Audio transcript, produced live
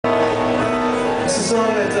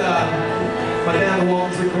song that my band The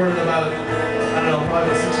Waltons recorded about, I don't know,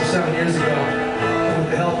 probably 6 or 7 years ago with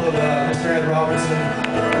the help of Mr. Ed Robertson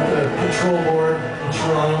at the control board in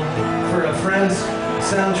Toronto for a Friends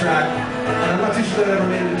soundtrack. And I'm not too sure that ever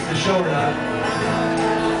made it into the show or not.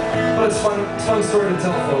 But it's fun, story to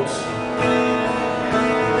tell folks.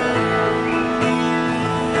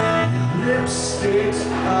 Lipstick's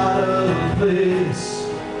out of place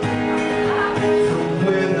from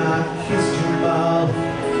when I kissed your mouth.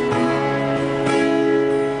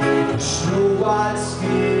 Snow white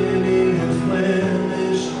skin in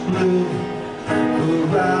blemished blue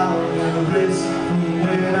around your wrist from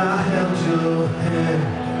when I held your hand.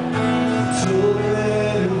 You told me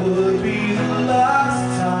that it would be the last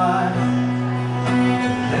time.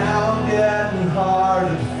 Now I'm getting hard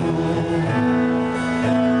and full.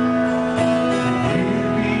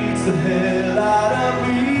 The hell out of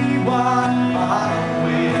me while I'm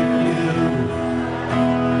with you.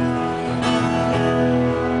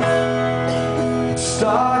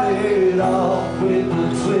 Started off with the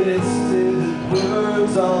twisted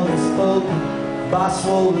words unspoken by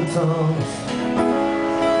swollen tongues.